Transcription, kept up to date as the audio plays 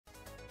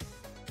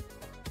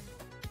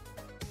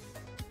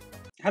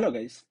Hello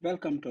guys,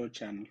 welcome to our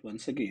channel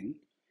once again.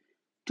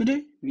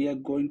 Today we are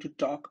going to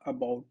talk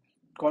about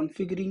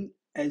configuring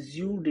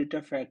Azure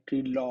Data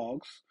Factory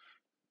logs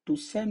to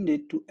send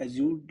it to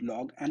Azure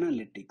Log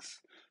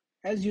Analytics.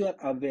 As you are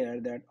aware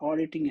that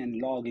auditing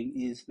and logging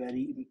is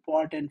very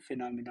important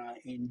phenomena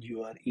in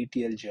your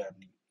ETL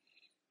journey.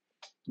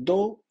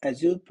 Though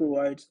Azure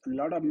provides a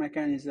lot of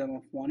mechanism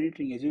of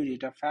monitoring Azure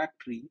Data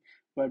Factory,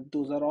 but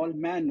those are all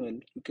manual.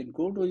 You can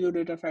go to your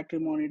Data Factory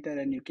monitor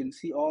and you can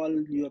see all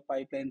your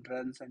pipeline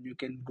runs and you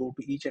can go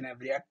to each and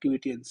every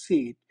activity and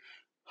see it.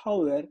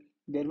 However,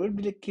 there will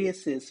be the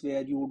cases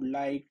where you would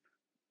like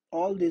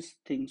all these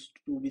things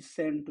to be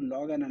sent to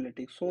log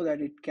analytics so that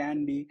it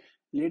can be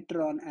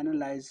later on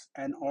analyzed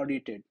and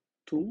audited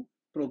through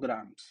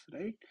programs,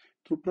 right?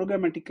 Through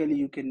programmatically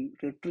you can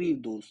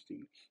retrieve those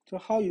things. So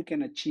how you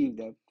can achieve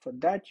that? For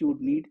that you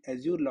would need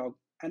Azure Log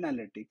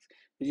Analytics,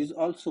 which is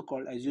also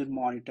called Azure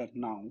Monitor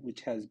now,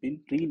 which has been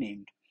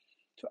renamed.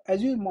 So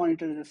Azure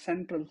Monitor is a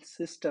central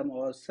system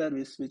or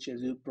service which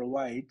Azure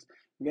provides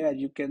where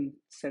you can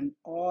send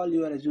all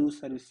your Azure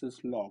services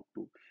log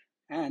to.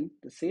 And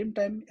at the same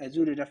time,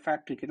 Azure Data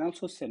Factory can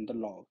also send the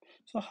log.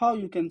 So how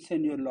you can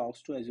send your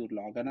logs to Azure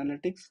Log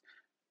Analytics?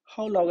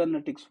 How Log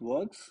Analytics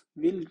works?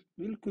 We'll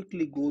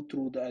quickly go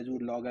through the Azure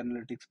Log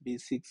Analytics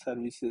basic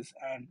services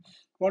and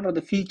what are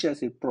the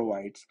features it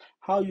provides.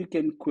 How you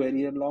can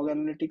query your Log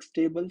Analytics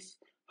tables,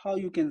 how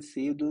you can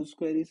save those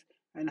queries,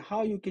 and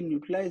how you can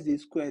utilize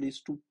these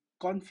queries to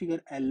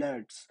configure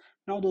alerts.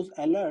 Now those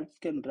alerts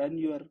can run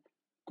your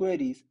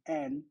queries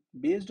and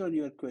based on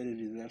your query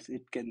results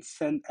it can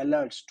send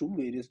alerts to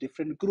various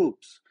different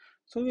groups.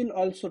 So we'll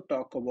also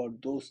talk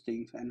about those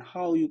things and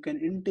how you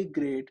can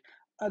integrate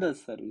other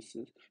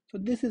services. So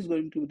this is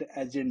going to be the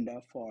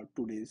agenda for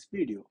today's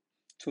video.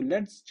 So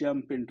let's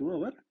jump into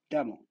our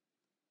demo.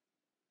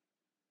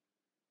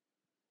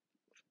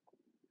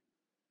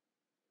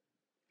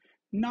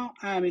 Now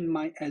I am in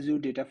my Azure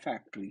Data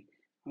Factory.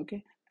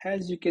 Okay,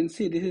 as you can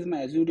see, this is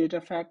my Azure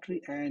Data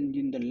Factory, and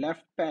in the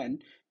left pane,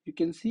 you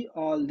can see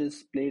all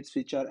these plates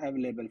which are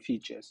available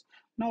features.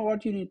 Now,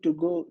 what you need to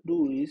go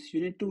do is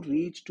you need to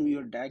reach to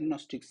your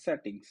diagnostic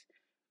settings.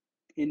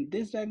 In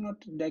this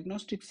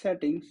diagnostic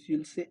settings,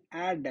 you'll say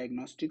Add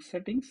Diagnostic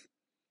Settings.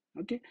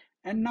 Okay,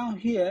 and now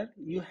here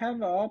you have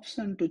an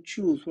option to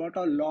choose what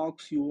are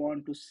logs you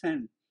want to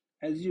send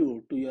Azure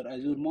to your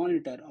Azure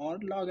Monitor or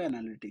Log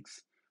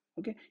Analytics.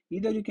 Okay,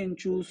 either you can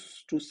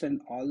choose to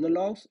send all the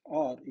logs,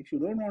 or if you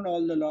don't want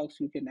all the logs,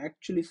 you can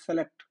actually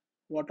select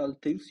what all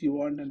things you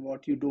want and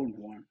what you don't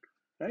want,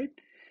 right?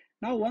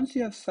 Now, once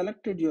you have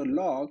selected your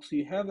logs,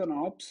 you have an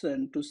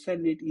option to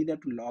send it either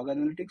to Log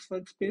Analytics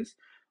workspace,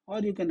 or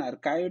you can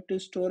archive it to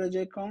storage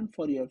account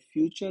for your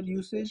future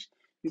usage.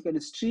 You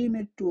can stream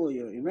it to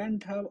your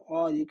event hub,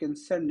 or you can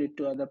send it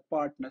to other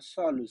partner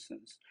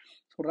solutions.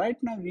 So right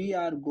now we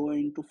are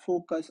going to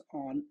focus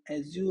on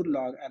Azure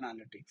Log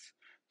Analytics.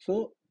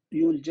 So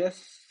you'll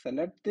just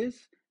select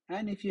this,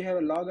 and if you have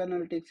a Log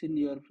Analytics in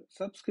your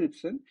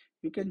subscription,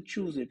 you can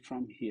choose it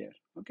from here.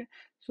 Okay,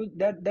 so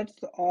that's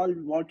all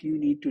what you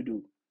need to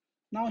do.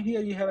 Now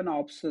here you have an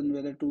option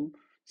whether to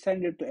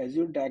send it to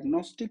Azure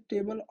Diagnostic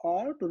Table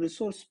or to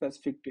Resource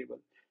Specific Table.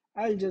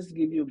 I'll just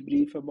give you a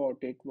brief about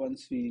it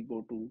once we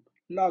go to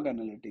Log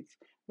Analytics.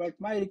 But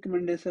my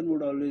recommendation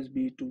would always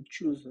be to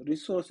choose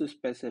resource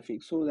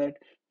specific so that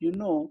you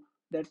know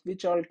that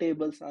which all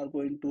tables are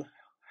going to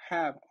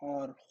have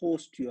or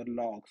host your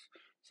logs.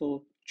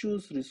 So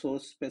choose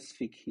resource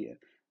specific here.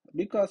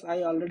 Because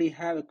I already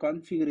have a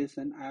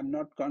configuration, I am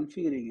not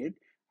configuring it.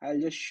 I'll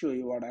just show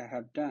you what I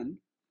have done.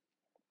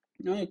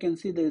 Now you can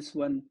see there is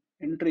one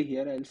entry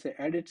here. I'll say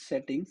edit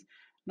settings.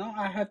 Now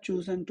I have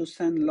chosen to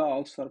send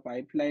logs for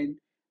pipeline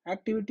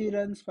activity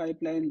runs,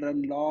 pipeline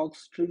run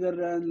logs, trigger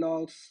run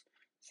logs,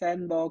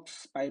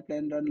 sandbox,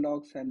 pipeline run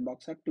logs,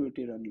 sandbox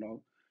activity run log.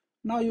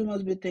 Now you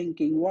must be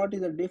thinking what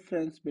is the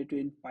difference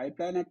between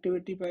pipeline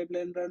activity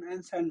pipeline run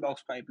and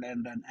sandbox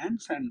pipeline run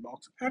and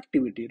sandbox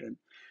activity run.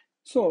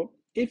 So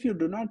if you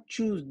do not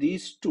choose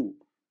these two,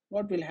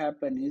 what will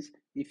happen is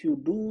if you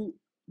do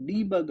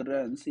debug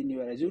runs in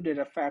your Azure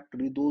Data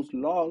Factory, those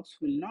logs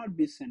will not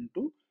be sent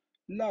to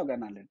Log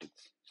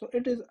Analytics. So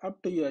it is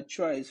up to your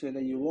choice whether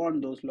you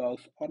want those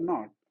logs or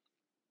not.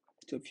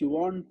 So if you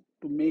want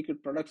to make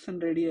it production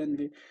ready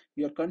and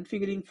you are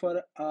configuring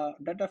for a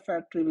data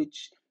factory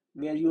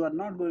where you are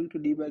not going to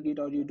debug it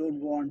or you don't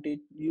want it,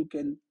 you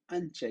can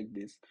uncheck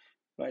this.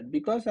 But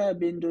because I have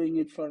been doing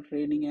it for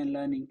training and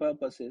learning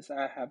purposes,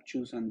 I have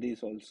chosen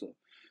this also.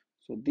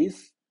 So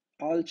these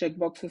all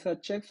checkboxes are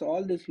checked. So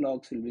all these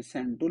logs will be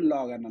sent to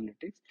Log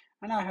Analytics,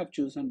 and I have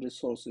chosen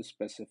resources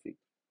specific.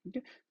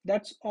 Okay,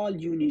 that's all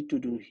you need to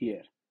do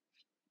here.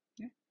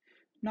 Okay?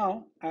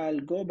 Now I'll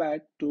go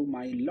back to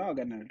my Log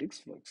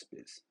Analytics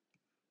workspace.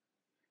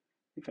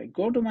 If I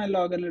go to my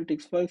Log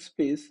Analytics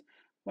workspace,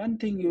 one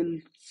thing you'll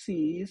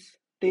see is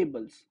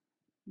tables.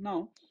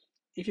 Now,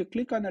 if you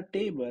click on the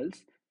tables,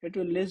 it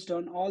will list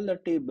down all the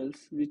tables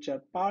which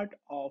are part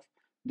of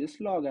this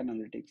Log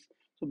Analytics.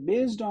 So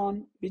based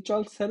on which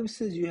all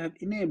services you have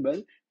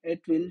enabled, it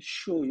will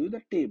show you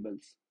the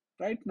tables.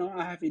 Right now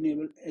I have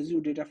enabled Azure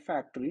Data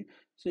Factory,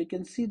 so you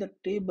can see the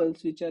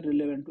tables which are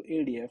relevant to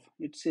ADF.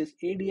 It says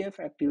ADF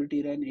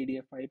activity run,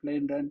 ADF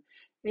pipeline run,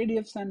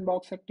 ADF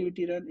sandbox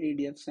activity run,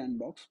 ADF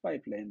sandbox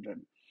pipeline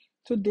run.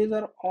 So these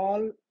are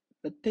all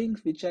the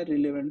things which are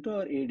relevant to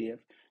our ADF.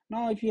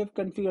 Now if you have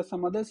configured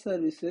some other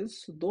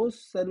services,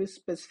 those service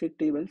specific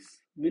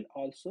tables will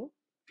also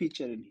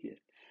feature in here.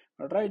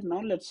 But right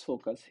now let's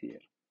focus here.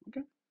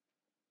 Okay.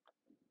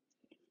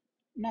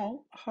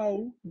 Now,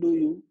 how do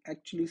you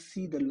actually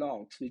see the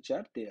logs which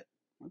are there?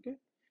 Okay.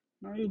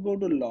 Now you go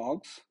to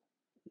logs.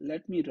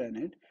 Let me run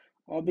it.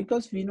 Or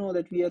because we know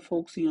that we are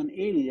focusing on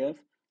ADF,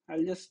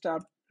 I'll just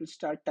start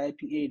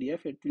typing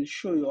ADF. It will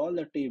show you all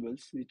the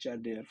tables which are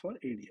there for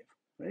ADF.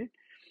 Right.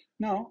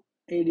 Now,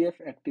 ADF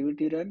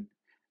activity run.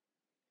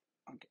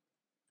 Okay.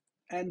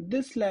 And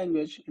this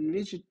language in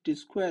which it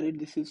is queried,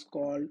 this is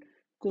called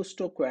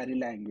Custo query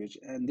language,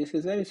 and this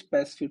is very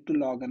specific to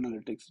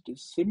LogAnalytics. It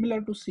is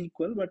similar to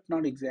SQL but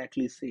not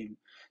exactly same.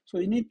 So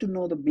you need to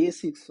know the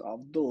basics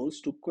of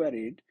those to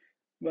query it.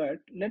 But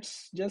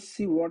let's just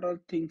see what all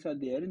things are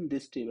there in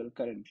this table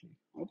currently.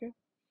 Okay.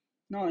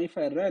 Now if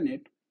I run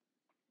it,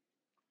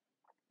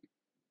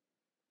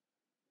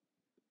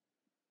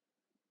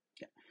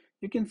 yeah,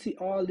 you can see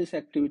all these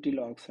activity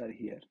logs are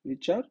here,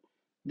 which are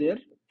there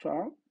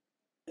from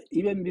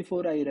even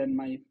before I run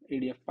my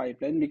ADF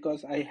pipeline,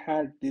 because I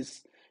had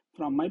this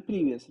from my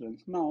previous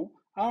runs. Now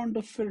I want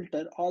to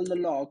filter all the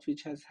logs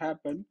which has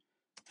happened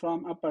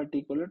from a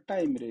particular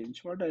time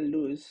range. What I'll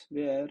do is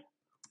where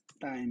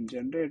time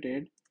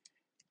generated,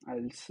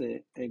 I'll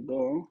say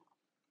ago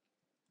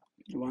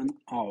 1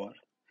 hour.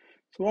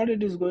 So what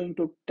it is going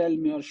to tell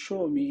me or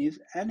show me is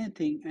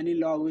any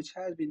log which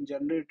has been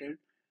generated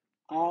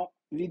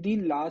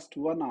within last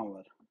 1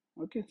 hour.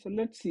 Okay, so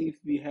let's see if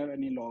we have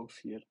any logs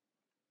here.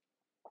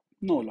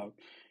 No log.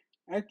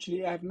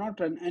 Actually, I have not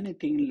run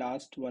anything in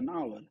last 1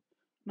 hour.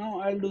 Now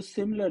I'll do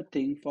similar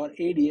thing for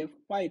ADF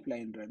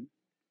pipeline run.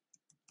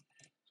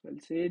 So I'll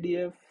say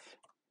ADF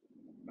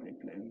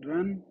pipeline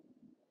run.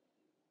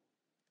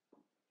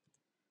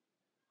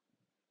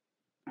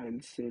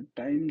 I'll say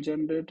time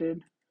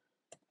generated.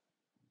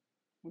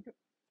 Okay.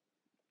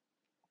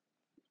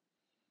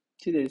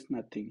 See, there is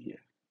nothing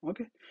here.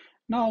 Okay.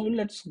 Now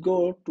let's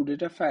go to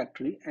data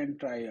factory and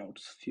try out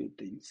few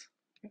things.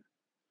 Okay.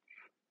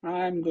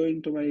 I'm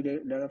going to my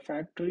data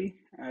factory,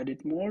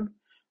 edit mode.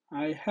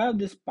 I have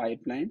this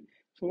pipeline.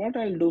 So what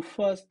I'll do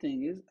first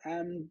thing is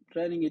I'm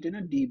running it in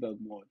a debug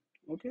mode.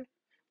 Okay.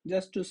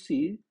 Just to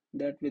see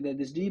that whether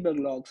these debug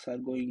logs are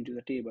going into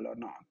the table or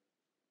not.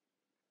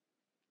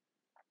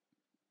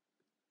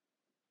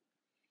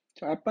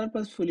 So I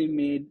purposefully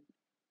made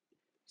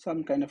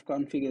some kind of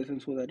configuration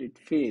so that it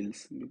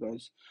fails,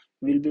 because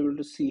we'll be able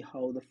to see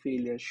how the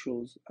failure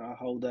shows,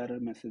 how the error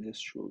messages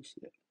shows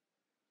there.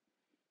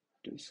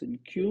 It is in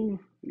queue.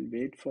 We'll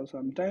wait for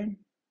some time.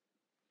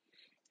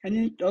 And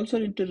you also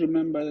need to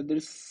remember that there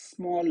is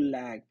small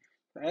lag.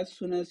 As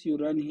soon as you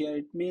run here,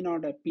 it may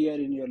not appear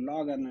in your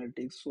log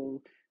analytics.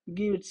 So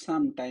give it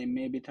some time,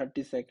 maybe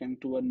 30 seconds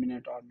to 1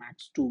 minute or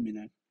max 2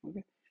 minutes.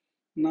 Okay.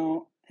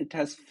 Now it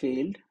has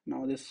failed.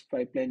 Now this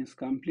pipeline is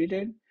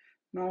completed.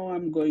 Now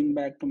I'm going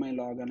back to my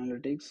log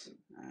analytics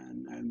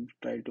and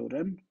try to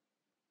run.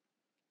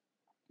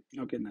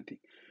 Okay, nothing.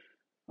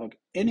 Okay.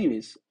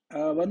 Anyways,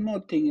 one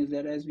more thing is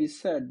that as we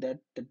said that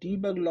the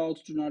debug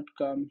logs do not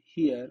come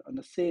here on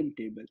the same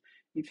table.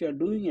 If you are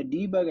doing a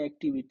debug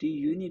activity,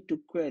 you need to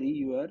query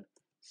your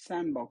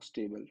sandbox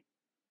table.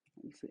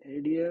 I'll say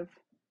ADF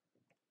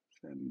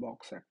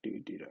sandbox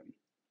activity run,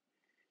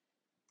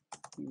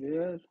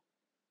 where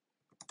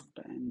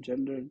time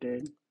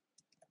generated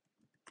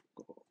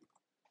go.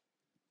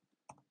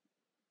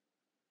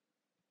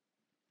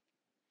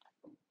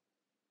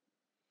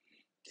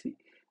 See,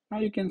 now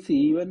you can see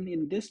even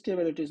in this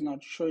table it is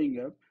not showing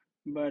up,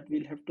 but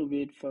we'll have to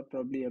wait for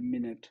probably a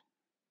minute.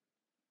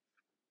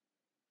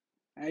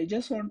 I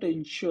just want to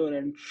ensure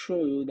and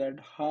show you that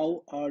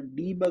how our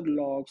debug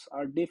logs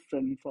are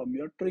different from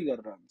your trigger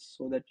runs,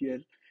 so that you're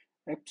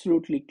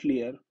absolutely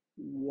clear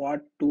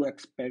what to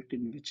expect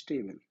in which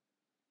table.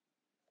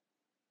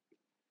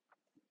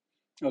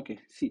 Okay,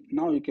 see,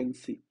 now you can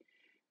see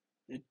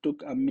it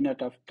took a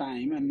minute of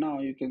time, and now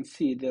you can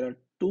see there are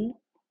two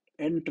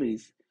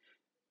entries.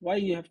 Why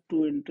you have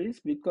two entries?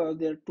 Because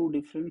there are two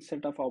different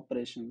set of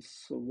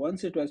operations. So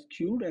once it was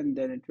queued and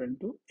then it went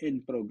to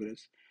in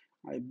progress.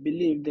 I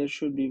believe there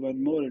should be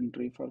one more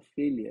entry for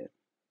failure.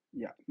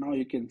 Yeah, now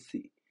you can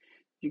see.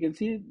 You can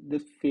see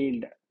this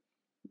failed.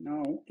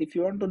 Now, if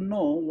you want to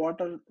know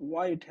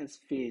why it has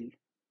failed,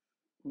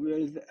 where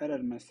is the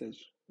error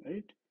message,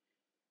 right?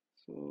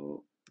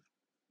 So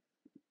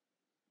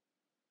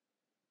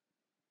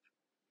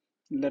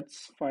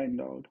let's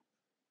find out.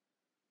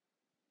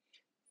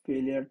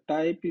 Failure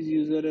type is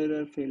user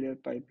error, failure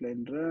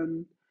pipeline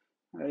run.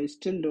 I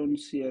still don't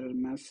see error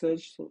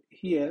message. So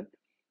here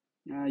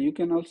you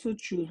can also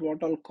choose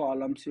what all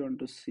columns you want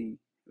to see,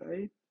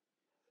 right?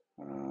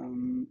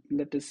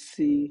 Let us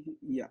see.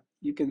 Yeah,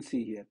 you can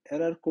see here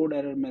error code,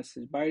 error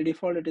message. By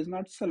default, it is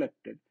not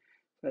selected.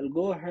 So I'll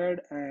go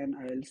ahead and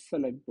I'll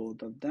select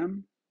both of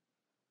them.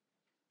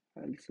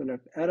 I'll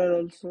select error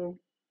also.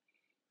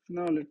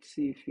 Now let's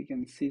see if we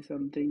can see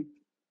something.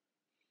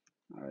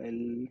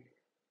 I'll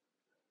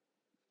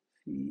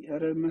see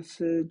error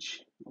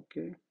message.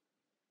 Okay.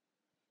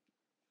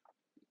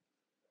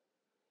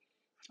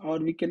 Or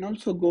we can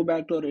also go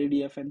back to our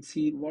ADF and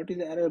see what is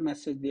the error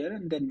message there,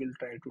 and then we'll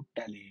try to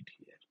tally it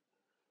here.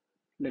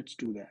 Let's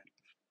do that.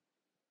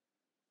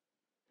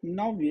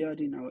 Now we are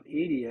in our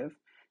ADF.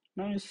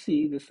 Now you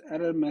see this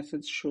error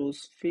message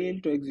shows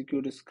failed to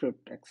execute a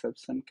script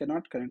exception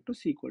cannot connect to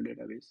SQL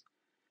database.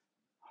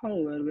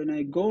 However, when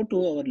I go to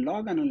our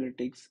log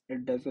analytics,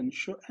 it doesn't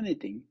show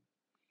anything.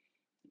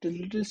 It is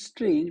a little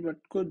strange, but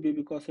could be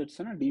because it's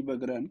in a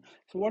debug run.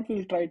 So what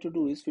we'll try to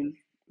do is we'll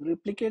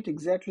replicate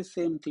exactly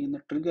same thing in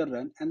the trigger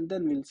run, and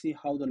then we'll see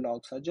how the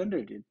logs are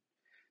generated.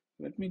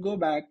 Let me go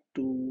back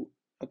to,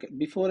 okay,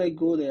 before I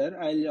go there,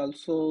 I'll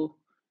also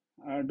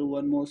do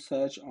one more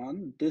search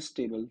on this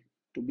table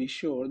to be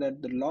sure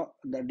that the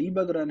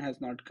debug run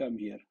has not come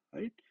here,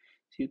 right?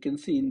 So you can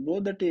see in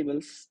both the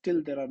tables,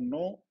 still there are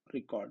no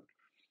record.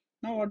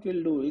 Now what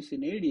we'll do is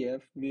in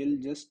ADF, we'll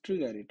just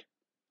trigger it.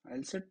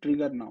 I'll set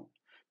trigger now.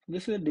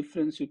 This is a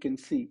difference you can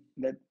see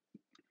that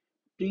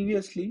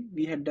previously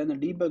we had done a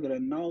debug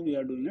run, now we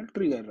are doing a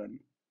trigger run.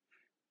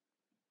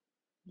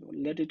 So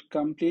let it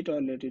complete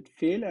or let it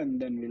fail,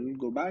 and then we'll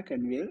go back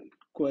and we'll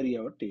query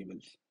our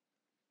tables.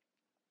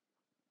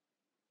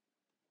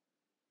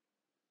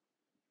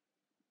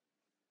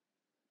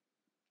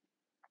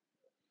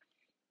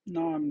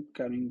 Now I'm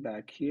coming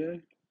back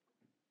here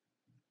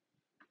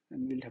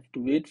and we'll have to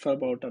wait for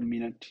about a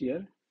minute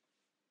here.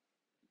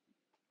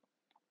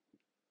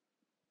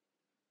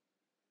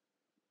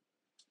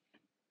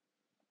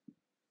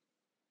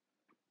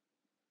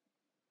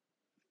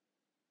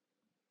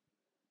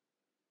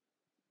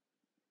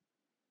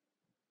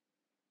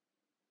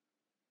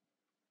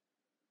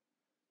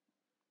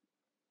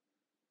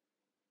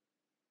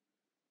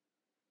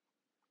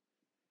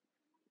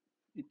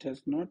 It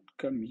has not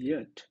come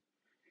yet,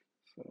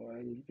 so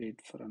I'll wait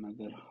for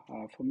another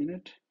half a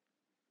minute.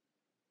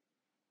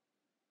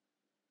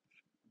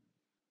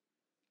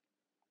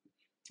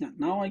 Yeah,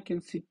 now I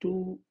can see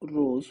two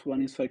rows,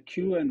 one is for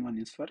queue and one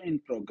is for in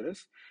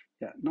progress.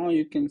 Yeah, now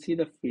you can see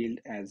the field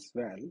as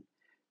well.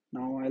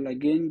 Now I'll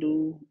again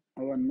do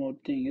one more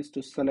thing is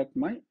to select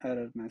my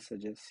error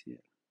messages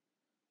here.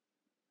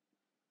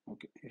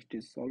 Okay, it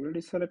is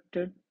already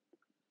selected.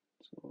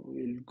 So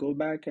we'll go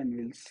back and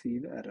we'll see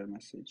the error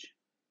message.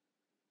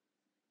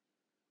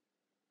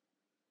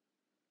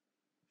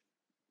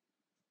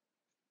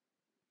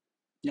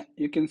 Yeah,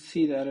 you can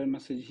see the error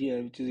message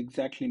here, which is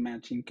exactly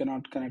matching,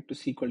 cannot connect to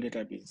SQL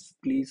database.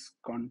 Please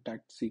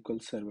contact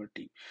SQL Server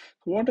team.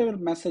 So whatever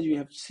message we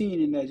have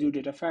seen in the Azure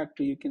Data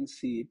Factory, you can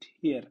see it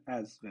here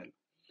as well.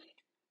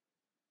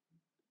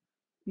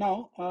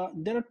 Now,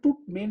 there are two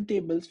main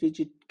tables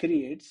which it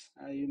creates.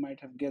 You might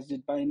have guessed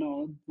it by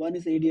now. One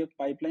is ADF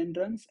pipeline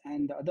runs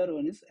and the other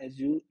one is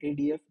Azure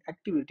ADF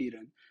activity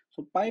run.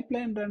 So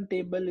pipeline run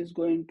table is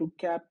going to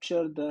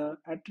capture the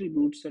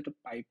attributes at a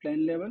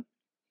pipeline level,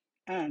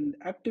 and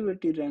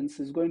activity runs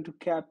is going to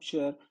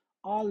capture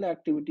all the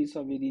activities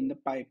are within the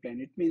pipeline.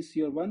 It means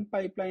your one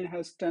pipeline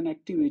has 10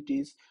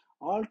 activities,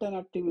 all 10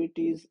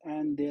 activities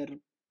and their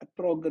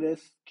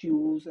progress,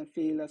 queues, and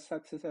failure,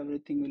 success,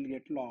 everything will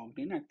get logged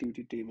in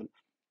activity table.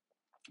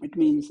 It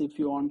means if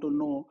you want to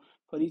know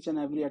for each and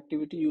every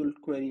activity, you will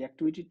query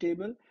activity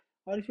table,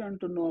 or if you want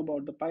to know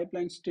about the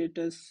pipeline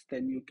status,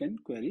 then you can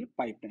query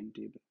pipeline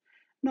table.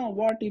 Now,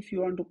 what if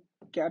you want to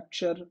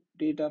capture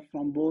data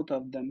from both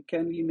of them?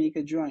 Can we make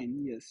a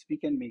join? Yes, we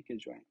can make a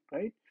join,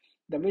 right?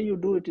 The way you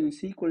do it in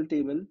SQL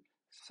table,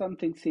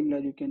 something similar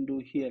you can do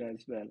here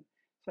as well.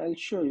 So I'll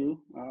show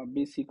you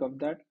basic of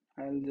that.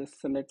 I'll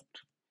just select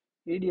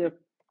ADF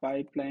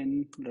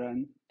pipeline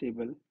run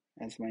table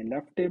as my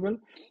left table,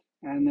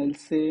 and I'll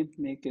say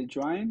make a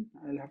join.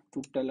 I'll have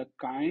to tell a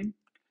kind,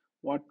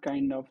 what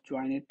kind of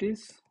join it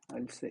is.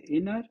 I'll say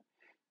inner.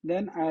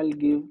 Then I'll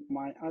give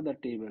my other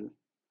table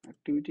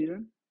activity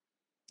run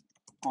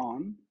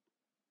on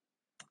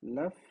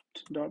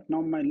left dot.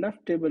 Now my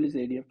left table is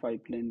ADF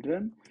pipeline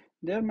run.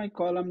 There my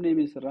column name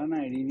is run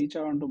ID, which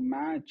I want to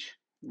match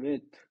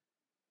with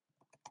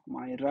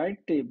my right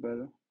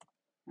table,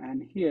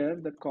 and here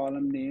the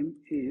column name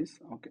is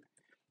okay.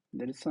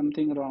 There is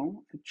something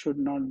wrong. It should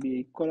not be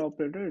equal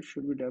operator. It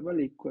should be double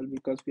equal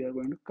because we are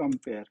going to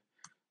compare.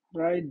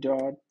 Right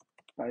dot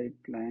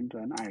pipeline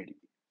run ID.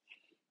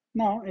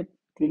 Now it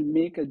will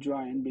make a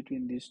join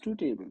between these two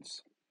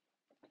tables.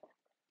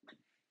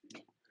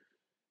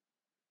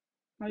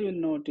 Now you'll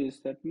notice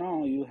that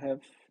now you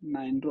have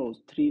 9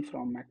 rows, 3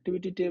 from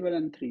activity table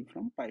and 3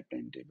 from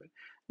pipeline table.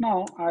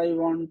 Now I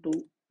want to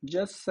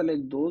just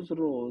select those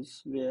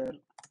rows where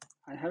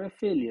I have a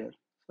failure.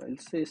 So I'll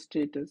say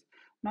status.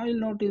 Now you'll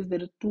notice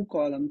there are two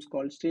columns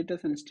called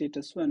status and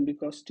status 1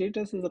 because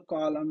status is a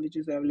column which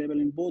is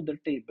available in both the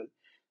table.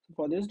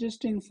 For this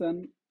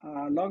distinction,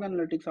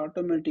 LogAnalytics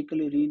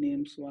automatically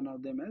renames one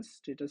of them as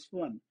status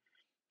 1.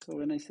 So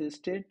when I say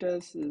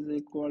status is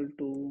equal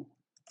to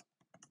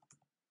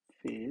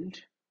failed,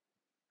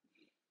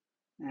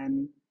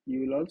 and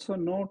you will also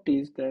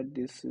notice that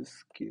this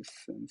is case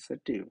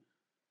sensitive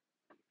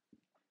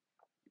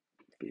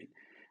fail.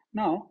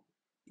 Now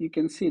you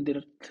can see there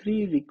are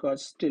three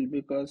records still,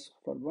 because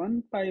for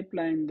one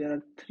pipeline there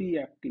are three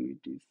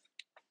activities.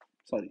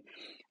 Sorry,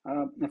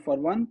 for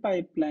one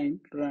pipeline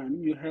run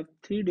you have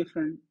three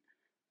different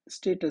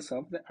status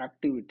of the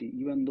activity,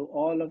 even though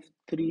all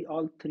three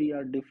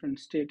are different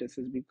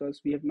statuses,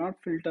 because we have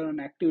not filtered on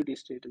activity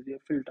status, we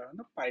have filtered on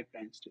the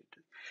pipeline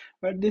status.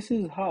 But this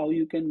is how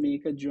you can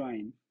make a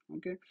join.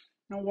 Okay,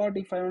 now what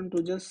if I want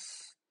to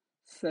just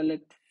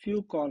select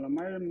few column?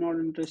 I am not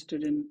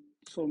interested in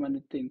so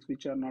many things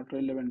which are not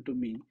relevant to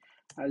me.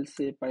 I'll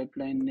say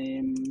pipeline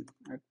name,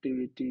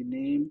 activity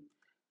name,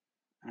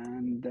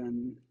 and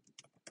then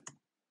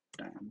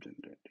time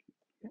generated.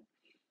 Okay.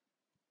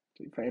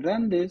 So if I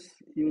run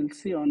this, you will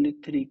see only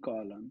three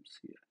columns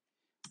here.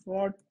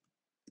 What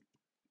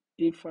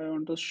if I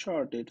want to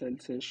sort it? I'll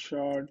say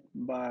sort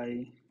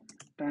by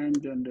time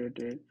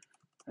generated.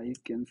 I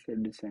can say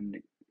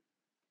descending.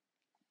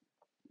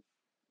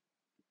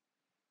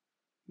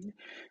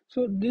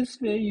 So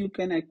this way you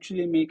can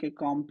actually make a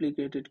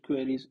complicated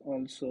queries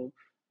also,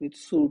 which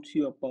suits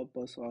your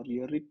purpose or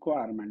your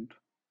requirement.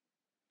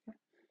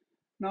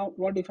 Now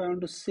what if I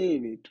want to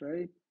save it,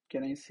 right?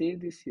 Can I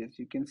save this? Yes,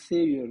 you can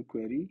save your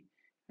query.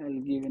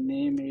 I'll give a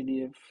name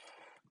ADF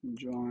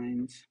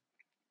joins.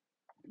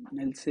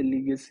 I'll say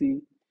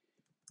legacy.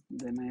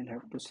 Then I'll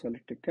have to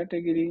select a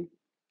category.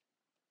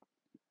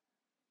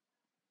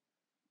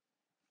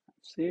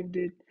 Saved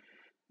it.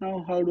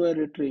 Now how do I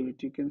retrieve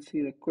it? You can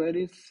see the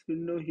queries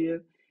window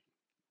here.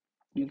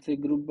 You'll say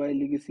group by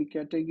legacy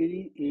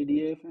category,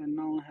 ADF, and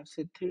now I have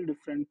say three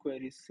different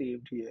queries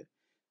saved here.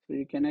 So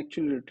you can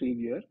actually retrieve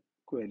your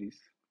queries.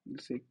 You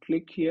say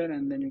click here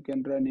and then you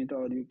can run it,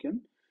 or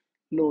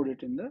load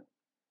it in the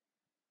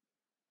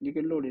you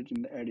can load it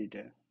in the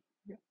editor.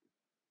 Yeah.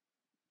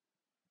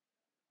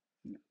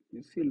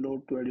 You see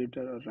load to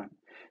editor or run.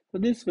 So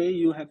this way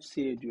you have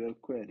saved your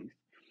queries.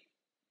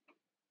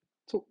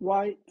 So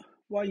why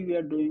we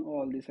are doing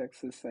all this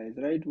exercise,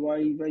 right? Why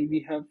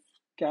we have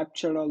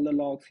captured all the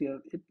logs here?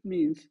 It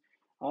means,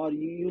 or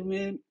you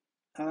may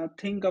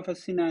think of a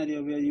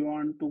scenario where you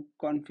want to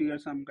configure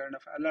some kind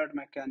of alert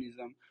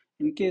mechanism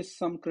in case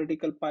some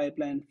critical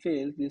pipeline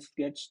fails. This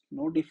gets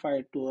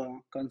notified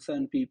to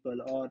concerned people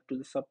or to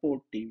the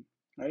support team,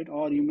 right?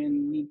 Or you may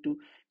need to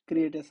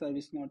create a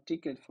service now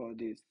ticket for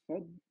this.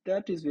 So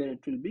that is where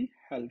it will be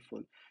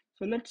helpful.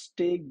 So let's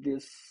take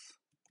this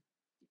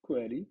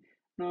query.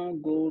 Now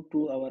go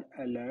to our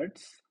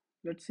alerts.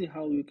 Let's see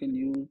how you can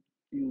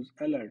use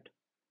alert.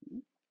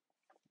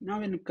 Now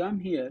when you come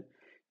here,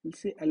 you'll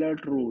see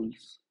alert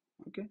rules.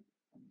 Okay,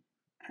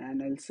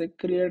 and I'll say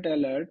create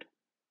alert.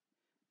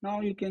 Now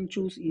you can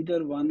choose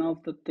either one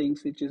of the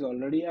things which is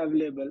already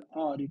available,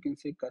 or you can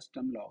say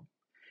custom log.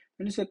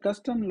 When you say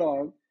custom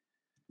log,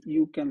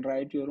 you can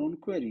write your own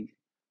query.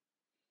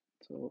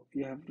 So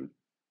you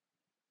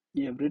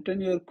have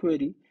written your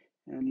query,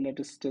 and let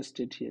us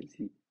test it here.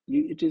 See,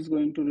 it is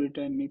going to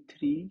return me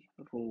three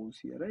rows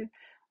here, right?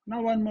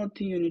 Now one more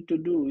thing you need to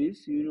do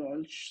is you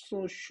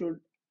also should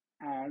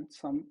add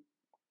some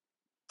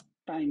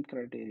time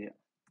criteria.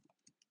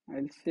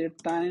 I'll say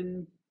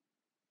time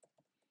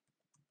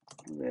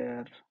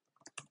where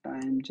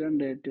time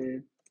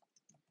generated,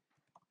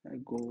 I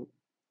go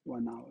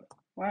 1 hour.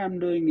 Why I'm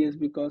doing is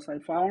because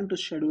if I want to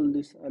schedule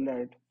this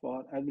alert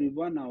for every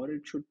 1 hour,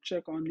 it should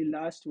check only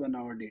last 1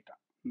 hour data,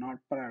 not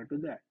prior to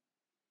that.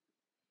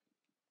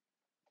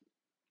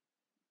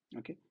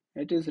 Okay,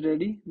 it is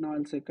ready. Now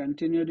I'll say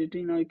continue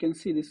editing. Now you can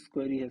see this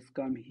query has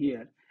come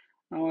here.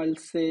 Now I'll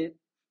say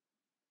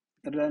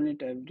run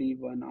it every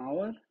 1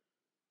 hour,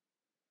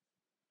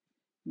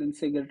 then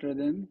say greater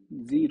than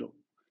 0.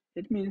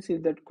 It means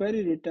if that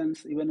query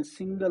returns even a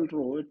single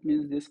row, it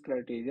means this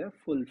criteria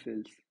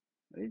fulfills,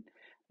 right?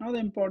 Now the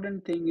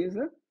important thing is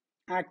a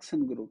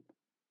action group.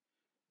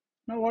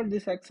 Now what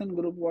this action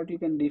group, what you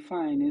can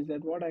define is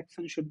that what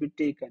action should be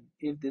taken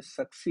if this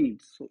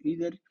succeeds. So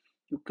either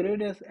you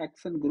create an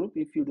action group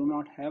if you do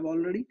not have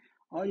already,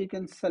 or you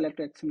can select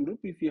action group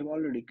if you have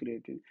already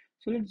created.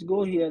 So let's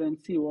go here and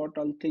see what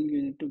all thing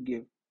you need to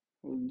give.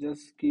 We'll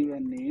just give a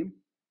name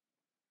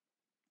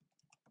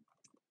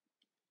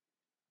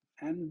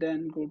and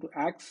then go to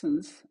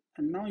actions,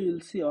 and now you'll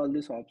see all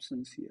these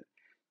options here.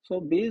 So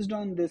based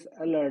on this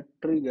alert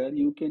trigger,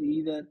 you can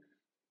either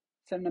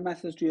send a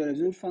message to your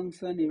Azure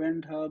function,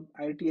 Event Hub,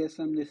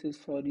 ITSM. This is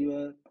for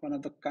your one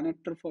of the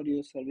connector for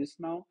your service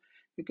now.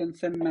 You can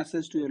send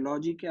message to your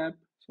logic app.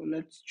 So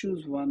let's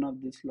choose one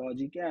of this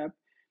logic app,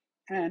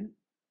 and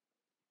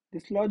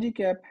this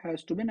logic app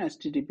has to be an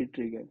HTTP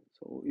trigger.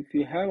 So if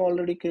you have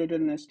already created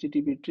an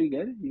HTTP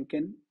trigger, you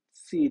can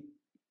see it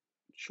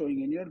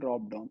showing in your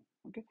drop down.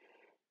 Okay.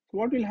 So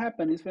what will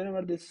happen is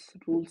whenever this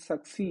rule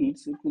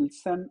succeeds, it will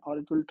send or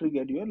it will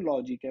trigger your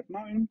logic app.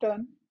 Now in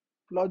turn,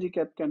 Logic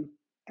app can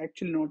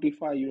actually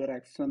notify your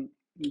action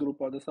group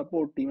or the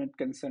support team. It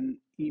can send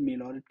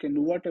email or it can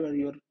do whatever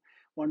you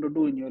want to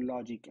do in your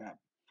Logic app.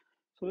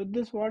 So with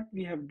this, what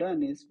we have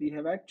done is we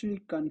have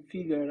actually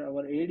configured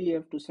our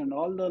ADF to send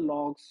all the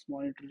logs,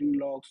 monitoring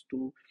logs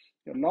to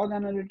your log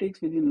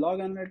analytics. Within log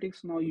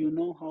analytics, now you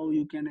know how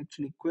you can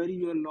actually query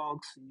your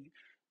logs,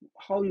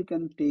 how you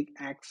can take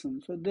action.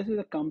 So this is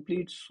a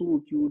complete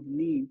suite you would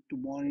need to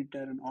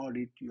monitor and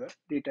audit your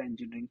data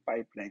engineering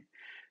pipeline.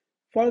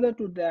 Further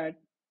to that,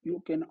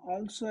 you can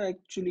also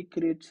actually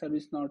create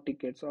ServiceNow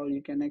tickets, or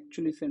you can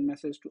actually send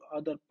message to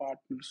other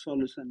partner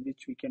solution,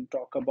 which we can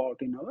talk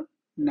about in our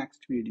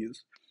next videos.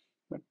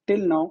 But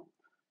till now,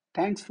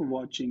 thanks for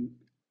watching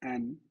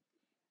and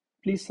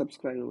please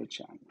subscribe our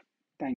channel.